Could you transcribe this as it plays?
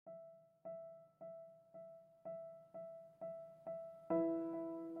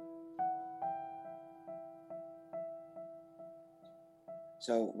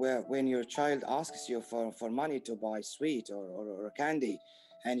So when your child asks you for money to buy sweet or candy,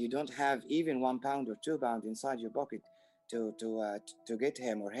 and you don't have even £1 or £2 inside your pocket to get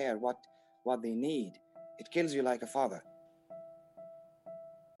him or her what they need, it kills you like a father.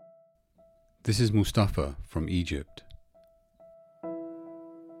 This is Mustafa from Egypt.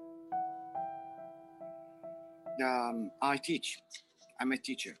 I teach. I'm a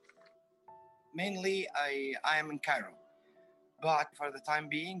teacher. Mainly, I am in Cairo, but for the time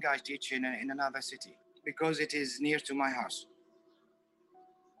being, I teach in another city because it is near to my house.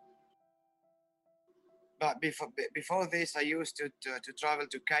 But before this, I used to travel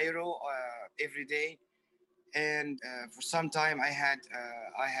to Cairo every day, and for some time, I had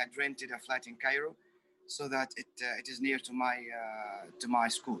rented a flat in Cairo, so that it is near to my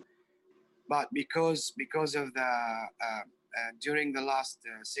school. But because of the during the last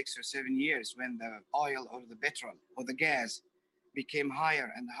 6 or 7 years, when the oil or the petrol or the gas became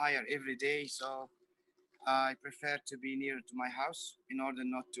higher and higher every day, so I prefer to be near to my house in order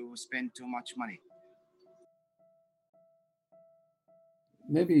not to spend too much money.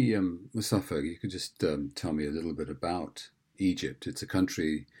 Maybe, Mustafa, you could just tell me a little bit about Egypt. It's a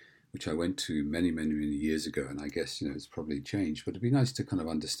country which I went to many years ago, and I guess it's probably changed. But it'd be nice to kind of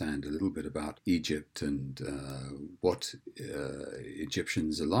understand a little bit about Egypt and what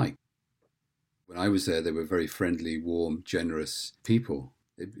Egyptians are like. When I was there, they were very friendly, warm, generous people.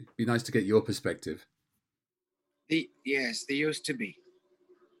 It'd be nice to get your perspective. Yes, they used to be.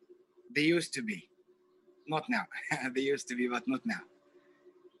 They used to be. Not now. They used to be, but not now.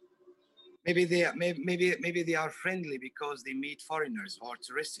 Maybe they are friendly because they meet foreigners or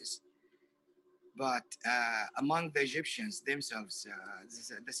tourists. But among the Egyptians themselves,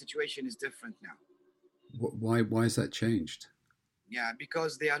 the situation is different now. Why has that changed? Yeah,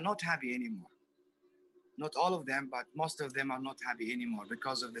 because they are not happy anymore. Not all of them, but most of them are not happy anymore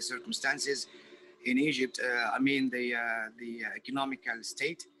because of the circumstances in Egypt. I mean, the economical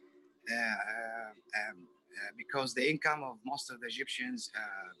state, because the income of most of the Egyptians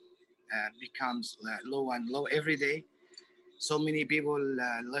becomes low and low every day. So many people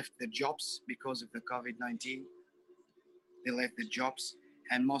left their jobs because of the COVID-19. They left their jobs,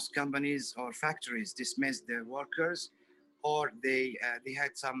 and most companies or factories dismissed their workers, or they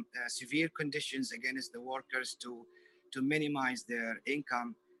had some severe conditions against the workers to minimize their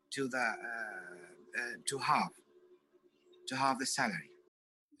income to the to halve the salary.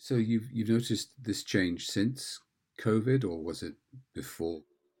 So you've noticed this change since COVID, or was it before?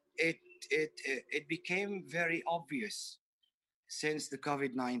 It it became very obvious since the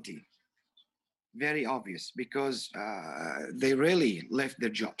COVID-19. Very obvious because they really left their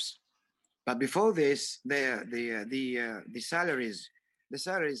jobs. But before this, the salaries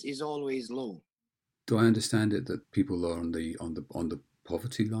is always low. Do I understand it that people are on the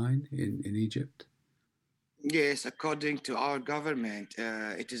poverty line in Egypt? Yes, according to our government,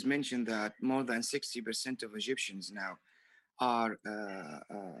 it is mentioned that more than 60% of Egyptians now are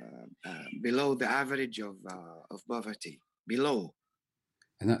below the average of poverty. Below.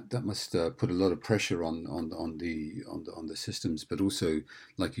 And that must put a lot of pressure on the systems, but also,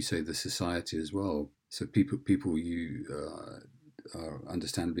 like you say, the society as well. So people you are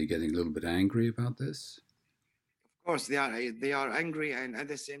understandably getting a little bit angry about this. Of course, they are angry, and at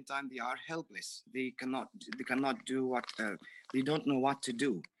the same time they are helpless. They cannot do what they don't know what to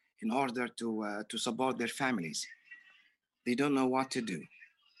do in order to support their families. They don't know what to do.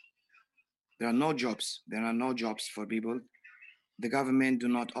 There are no jobs. There are no jobs for people. The government do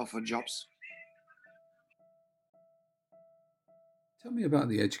not offer jobs. Tell me about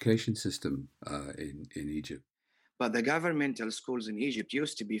the education system in Egypt. But the governmental schools in Egypt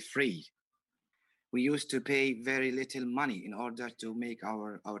used to be free. We used to pay very little money in order to make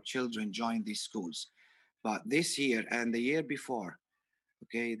our children join these schools. But this year and the year before,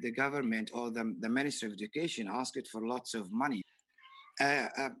 okay, the government or the Ministry of Education asked for lots of money.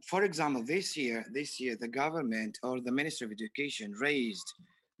 For example, this year, the government or the Ministry of Education raised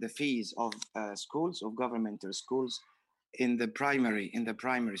the fees of schools, of governmental schools, in the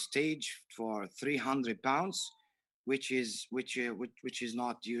primary stage for £300, which is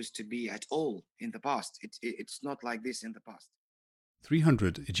not used to be at all in the past. It's not like this in the past.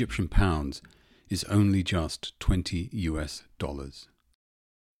 300 Egyptian pounds is only just $20.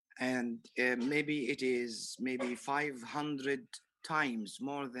 And maybe it is maybe 500 times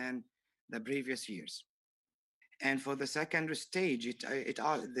more than the previous years. And for the secondary stage,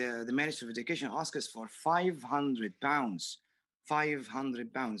 the Ministry of Education asks us for £500,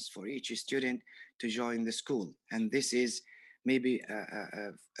 £500 for each student to join the school, and this is maybe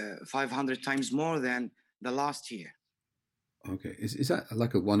 500 times more than the last year. Okay. Is that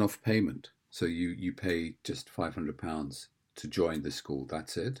like a one-off payment? So you pay just £500 to join the school,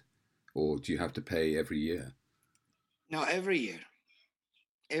 that's it? Or do you have to pay every year? Now, every year,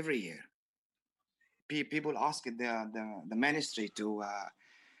 people ask the ministry to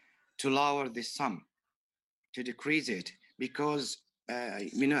lower this sum, to decrease it, because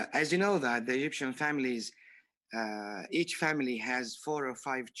as you know that the Egyptian families, each family has 4 or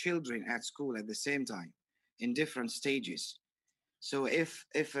 5 children at school at the same time, in different stages. So if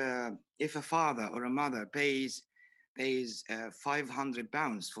a father or a mother pays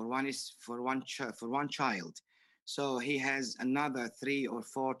 £500 for one child, so he has another 3 or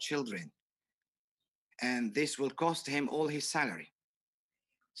 4 children, and this will cost him all his salary.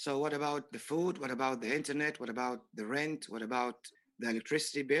 So what about the food? What about the internet? What about the rent? What about the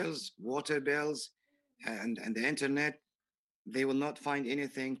electricity bills, water bills, and the internet? They will not find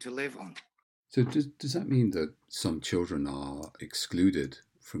anything to live on. So does that mean that some children are excluded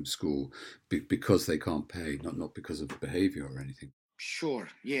from school because they can't pay, not because of behavior or anything? Sure.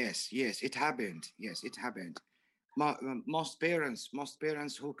 Yes, it happened. Yes, it happened. Most parents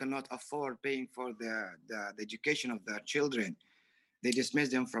who cannot afford paying for the education of their children, they dismiss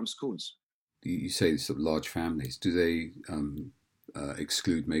them from schools. You say sort of large families. Do they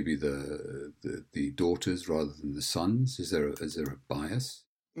exclude maybe the daughters rather than the sons? Is there a bias?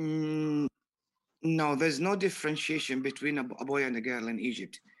 Mm, no, there's no differentiation between a boy and a girl in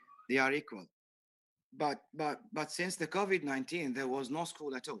Egypt. They are equal. But since the COVID-19, there was no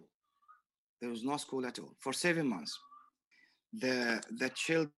school at all. There was no school at all for 7 months. The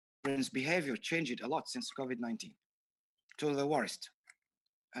children's behavior changed a lot since COVID-19 to the worst.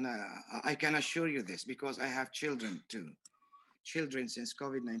 And I can assure you this because I have children too. Children since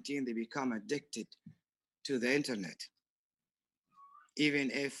COVID-19, they become addicted to the internet.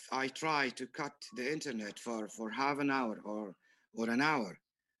 Even if I try to cut the internet for half an hour or an hour,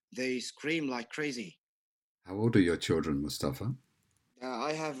 they scream like crazy. How old are your children, Mustafa?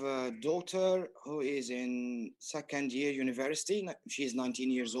 I have a daughter who is in second year university. She is 19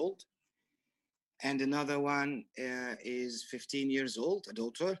 years old. And another one is 15 years old, a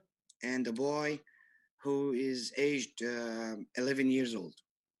daughter, and a boy who is aged 11 years old.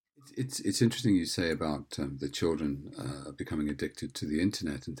 It's interesting you say about the children becoming addicted to the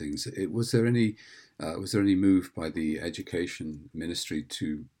internet and things. Was there any move by the education ministry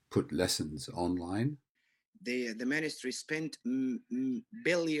to put lessons online? The ministry spent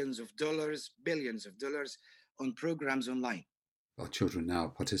billions of dollars on programs online. Are children now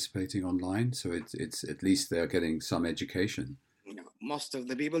participating online? So it's at least they're getting some education. Most of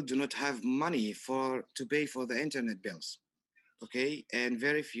the people do not have money to pay for the internet bills. Okay, and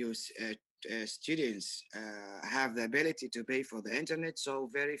very few students have the ability to pay for the internet. So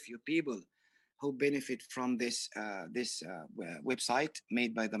very few people who benefit from this website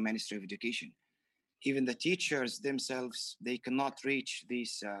made by the Ministry of Education. Even the teachers themselves, they cannot reach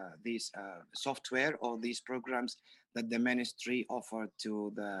these software or these programs that the ministry offered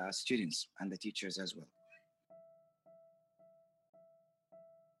to the students and the teachers as well.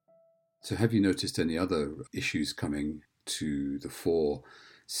 So have you noticed any other issues coming to the fore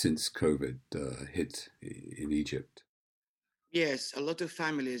since COVID hit in Egypt? Yes, a lot of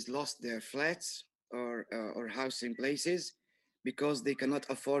families lost their flats or housing places because they cannot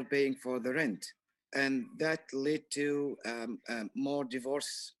afford paying for the rent, and that led to more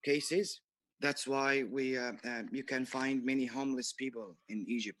divorce cases. That's why you can find many homeless people in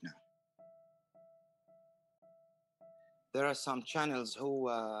Egypt now. There are some channels who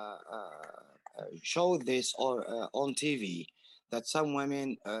show this on TV that some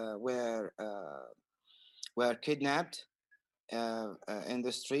women were kidnapped in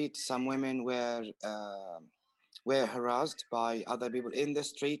the street. Some women were harassed by other people in the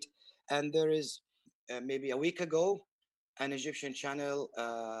street, and there is maybe a week ago, an Egyptian channel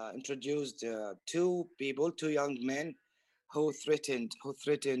introduced two young men who threatened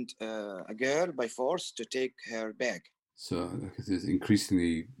a girl by force to take her bag. So there's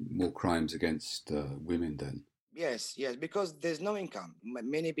increasingly more crimes against women then. Yes, because there's no income.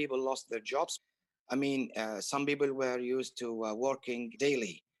 Many people lost their jobs. I mean, some people were used to working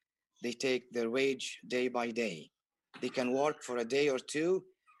daily. They take their wage day by day. They can work for a day or two,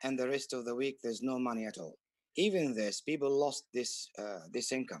 and the rest of the week there's no money at all. Even this, people lost this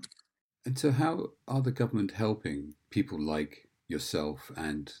income. And so how are the government helping people like yourself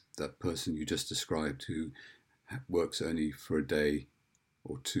and that person you just described who works only for a day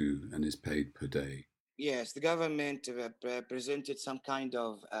or two and is paid per day? Yes, the government presented some kind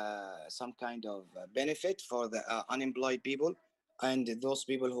of benefit for the unemployed people and those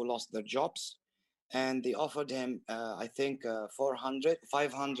people who lost their jobs. and they offered him, I think, 400,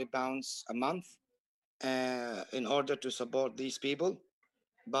 500 pounds a month in order to support these people.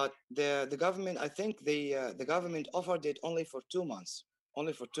 But the government, I think the government offered it only for 2 months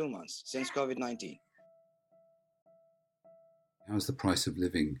since COVID-19. How's the price of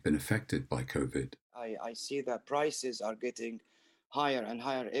living been affected by COVID? I see that prices are getting higher and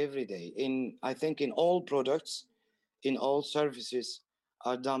higher every day. I think in all products, in all services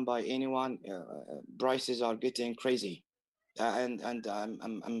are done by anyone, prices are getting crazy. And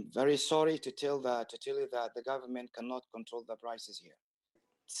I'm very sorry to tell you that the government cannot control the prices here.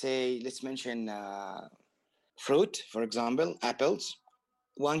 Say, let's mention fruit, for example, apples.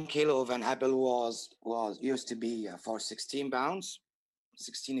 1 kilo of an apple was used to be for 16 pounds,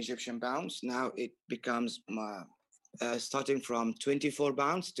 16 Egyptian pounds. Now it becomes starting from 24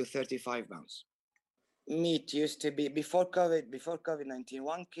 pounds to 35 pounds. Meat used to be before COVID-19.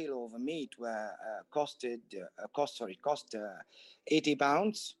 1 kilo of meat were cost 80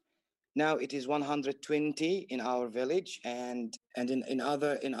 pounds. Now it is 120 in our village, and in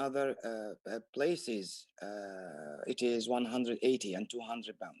other places it is 180 and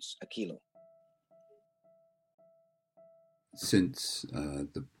 200 pounds a kilo. Since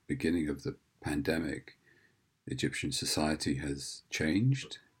the beginning of the pandemic, Egyptian society has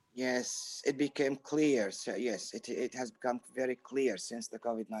changed. Yes, it became clear. So yes, it has become very clear since the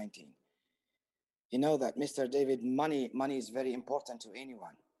COVID-19. You know that, Mr. David, money is very important to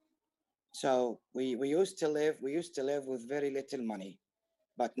anyone. So we used to live with very little money,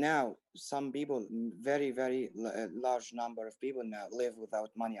 but now some people, very large number of people now live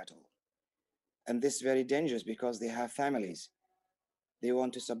without money at all, and this is very dangerous because they have families. They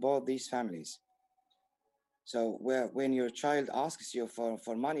want to support these families. So when your child asks you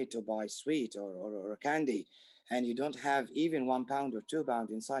for money to buy sweet or candy, and you don't have even 1 pound or 2 pound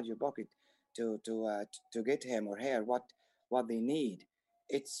inside your pocket to get him or her what they need,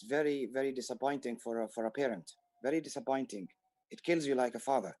 it's very disappointing for a parent. Very disappointing. It kills you like a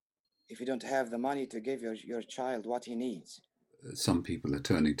father if you don't have the money to give your child what he needs. Some people are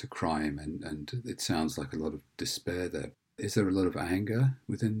turning to crime, and it sounds like a lot of despair there. Is there a lot of anger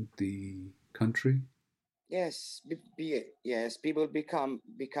within the country? Yes, yes, people become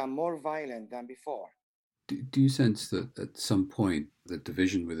more violent than before. Do you sense that at some point the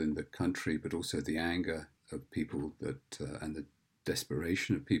division within the country, but also the anger of people and the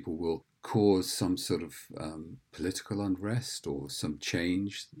desperation of people will cause some sort of political unrest or some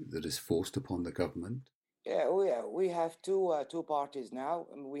change that is forced upon the government? Yeah, we have two parties now.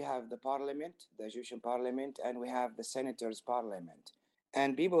 We have the parliament, the Egyptian parliament, and we have the senators' parliament.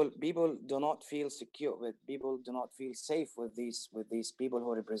 And people do not feel secure with people do not feel safe with these people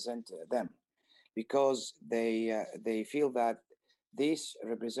who represent them, because they feel that these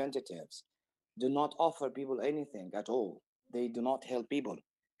representatives do not offer people anything at all. They do not help people.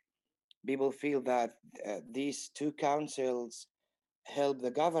 People feel that these two councils help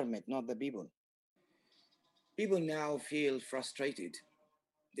the government, not the people. People now feel frustrated.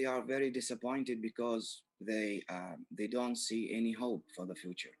 They are very disappointed because they don't see any hope for the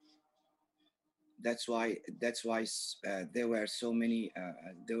future. That's why there were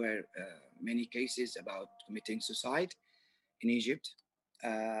many cases about committing suicide in Egypt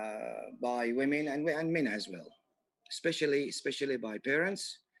by women and men as well, especially by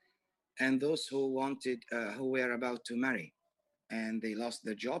parents and those who were about to marry, and they lost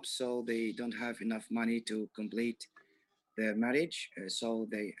their jobs, so they don't have enough money to complete their marriage. So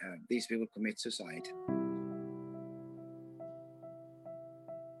these people commit suicide.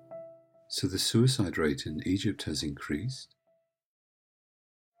 So the suicide rate in Egypt has increased.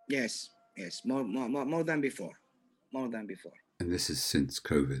 Yes, yes, more than before, more than before. And this is since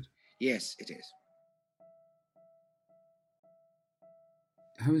COVID. Yes, it is.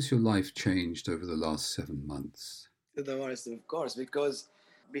 How has your life changed over the last 7 months? The worst, of course, because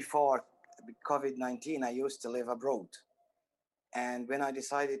before COVID-19, I used to live abroad, and when I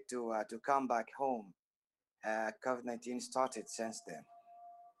decided to come back home, COVID-19 started since then.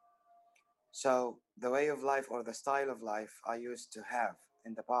 So the way of life or the style of life I used to have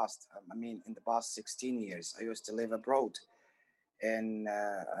in the past, in the past 16 years, I used to live abroad in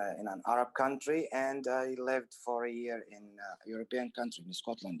an Arab country, and I lived for a year in a European country, in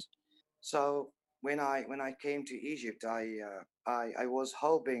Scotland. So when I came to Egypt, I was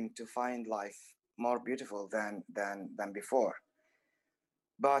hoping to find life more beautiful than before,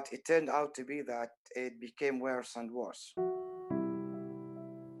 but it turned out to be that it became worse and worse.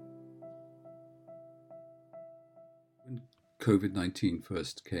 When COVID-19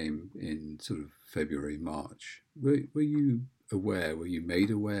 first came in sort of February, March, were you aware? Were you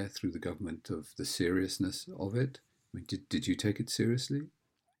made aware through the government of the seriousness of it? I mean, did you take it seriously?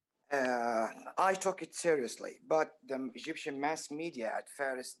 Uh, I took it seriously, but the Egyptian mass media at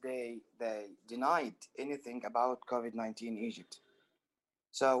first they denied anything about COVID-19 in Egypt.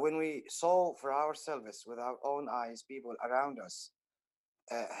 So when we saw for ourselves with our own eyes, people around us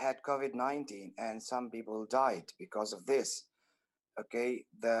had COVID-19 and some people died because of this. Okay,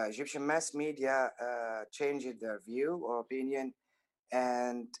 the Egyptian mass media changed their view or opinion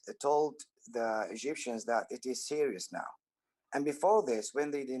and told the Egyptians that it is serious now. And before this, when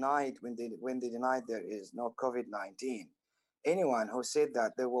they denied there is no COVID-19, anyone who said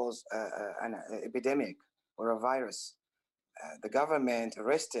that there was an epidemic or a virus, the government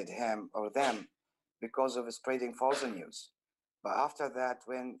arrested him or them because of spreading false news. But after that,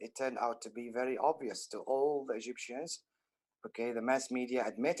 when it turned out to be very obvious to all the Egyptians, okay, the mass media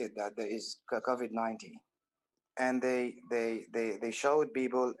admitted that there is COVID-19, and they showed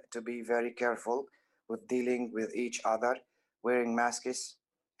people to be very careful with dealing with each other, wearing masks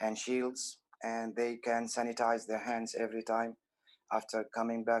and shields, and they can sanitize their hands every time after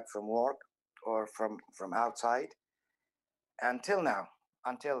coming back from work or from outside until now,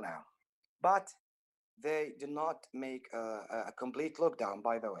 until now. But they do not make a complete lockdown,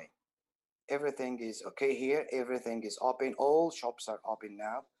 by the way. Everything is okay here, everything is open, all shops are open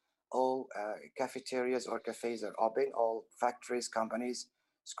now, all cafeterias or cafes are open, all factories, companies,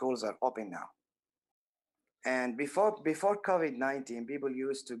 schools are open now. And before COVID-19, people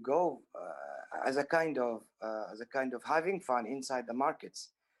used to go as a kind of having fun inside the markets.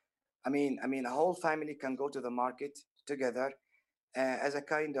 I mean, a whole family can go to the market together as a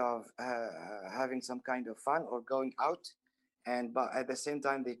kind of having some kind of fun or going out, and but at the same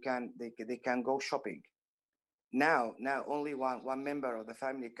time they can go shopping. Now only one member of the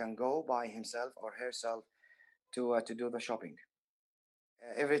family can go by himself or herself to do the shopping.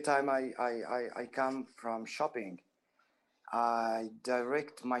 Every time I come from shopping, I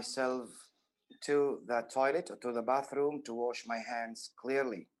direct myself to the toilet or to the bathroom to wash my hands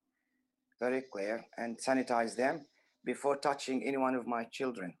clearly, very clear, and sanitize them before touching any one of my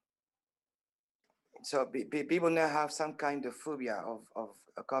children. So people now have some kind of phobia of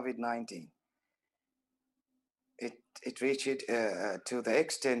COVID-19. It reached to the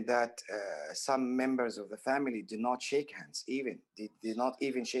extent that some members of the family do not shake hands, even they did not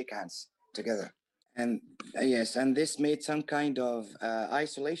even shake hands together. And yes, and this made some kind of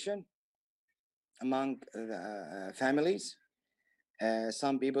isolation among the families.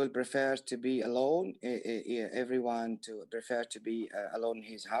 Some people prefer to be alone. Everyone to prefer to be alone in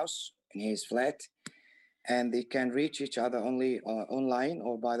his house, in his flat, and they can reach each other only online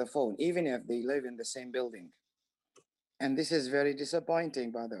or by the phone, even if they live in the same building. And this is very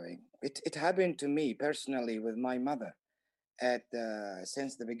disappointing, by the way. It happened to me personally with my mother at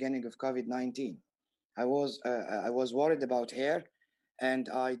since the beginning of COVID-19. I was worried about her, and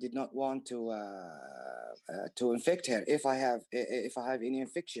I did not want to infect her if I have any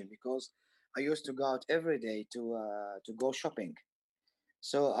infection, because I used to go out every day to go shopping.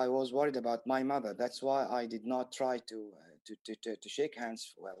 So I was worried about my mother. That's why I did not try to shake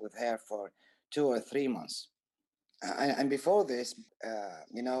hands with her for 2 or 3 months. And before this,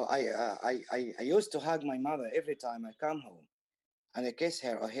 I used to hug my mother every time I come home, and I kiss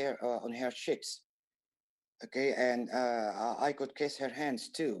her on her cheeks. Okay, and I could kiss her hands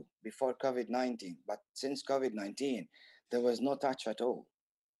too before COVID-19. But since COVID-19, there was no touch at all,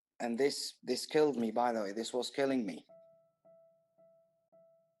 and this killed me. By the way, this was killing me.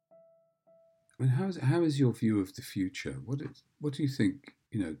 I mean, how is your view of the future? What do you think?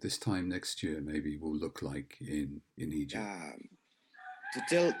 This time next year maybe will look like in Egypt.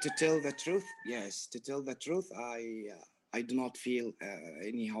 To tell the truth, yes, to tell the truth, I do not feel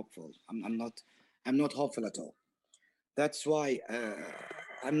any hopeful. I'm not hopeful at all. That's why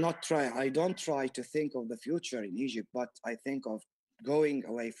I don't try to think of the future in Egypt, but I think of going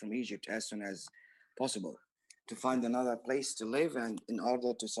away from Egypt as soon as possible to find another place to live and in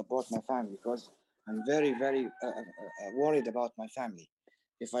order to support my family, because I'm very, very worried about my family.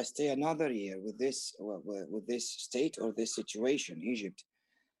 If I stay another year with this state or this situation, Egypt,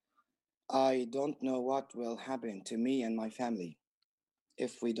 I don't know what will happen to me and my family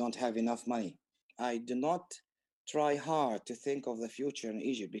if we don't have enough money. I do not try hard to think of the future in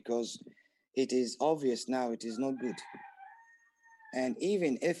Egypt because it is obvious now it is not good. And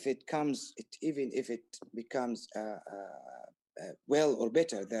even if it becomes well or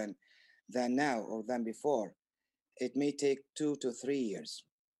better than now or than before, it may take 2 to 3 years.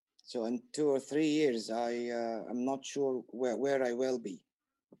 So in 2 or 3 years, I'm not sure where I will be.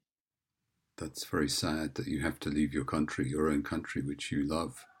 That's very sad that you have to leave your country, your own country, which you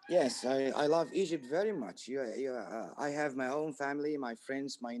love. Yes, I love Egypt very much. I have my own family, my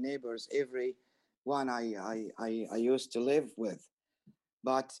friends, my neighbors, every one I used to live with.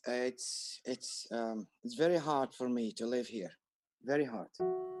 But it's very hard for me to live here. Very hard.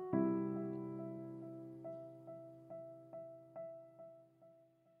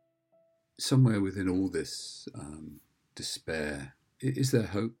 Somewhere within all this despair, is there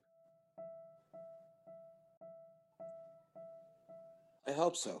hope? I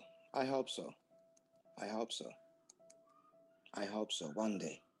hope so. I hope so. I hope so. I hope so one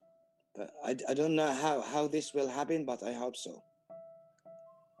day. I don't know how this will happen, but I hope so.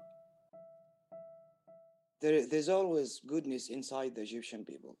 There's always goodness inside the Egyptian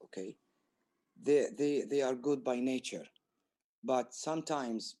people, okay? They are good by nature. But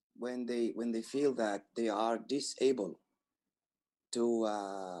sometimes when they feel that they are disabled to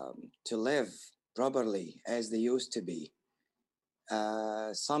live properly as they used to be,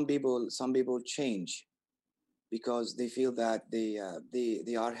 some people change because they feel that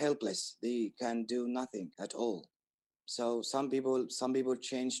they are helpless. They can do nothing at all. So some people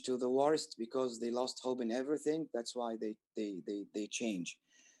change to the worst because they lost hope in everything. That's why they change.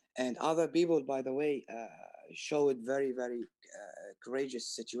 And other people, by the way, showed very courageous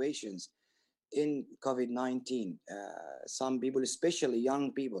situations in COVID-19. Some people, especially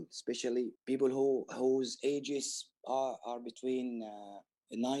young people, especially people whose ages are between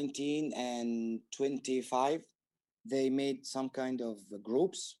 19 and 25, they made some kind of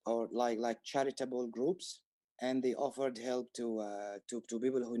groups or like charitable groups, and they offered help to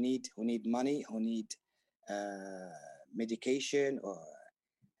people who need money, who need medication, or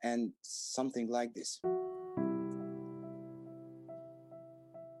and something like this.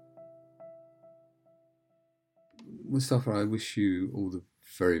 Mustafa, I wish you all the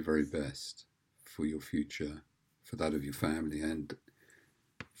very best for your future, for that of your family, and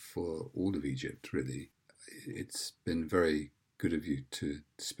for all of Egypt, really. It's been very good of you to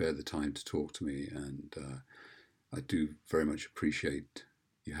spare the time to talk to me, and I do very much appreciate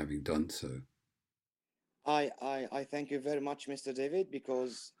you having done so. I thank you very much, Mr. David,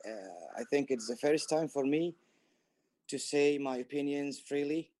 because I think it's the first time for me to say my opinions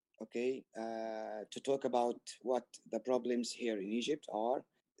freely, okay, to talk about what the problems here in Egypt are.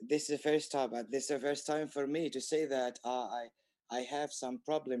 This is the first time, but this is the first time for me to say that I have some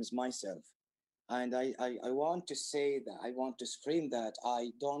problems myself. And I want to say that I want to scream that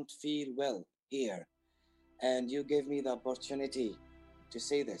I don't feel well here. And you gave me the opportunity to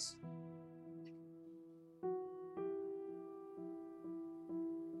say this.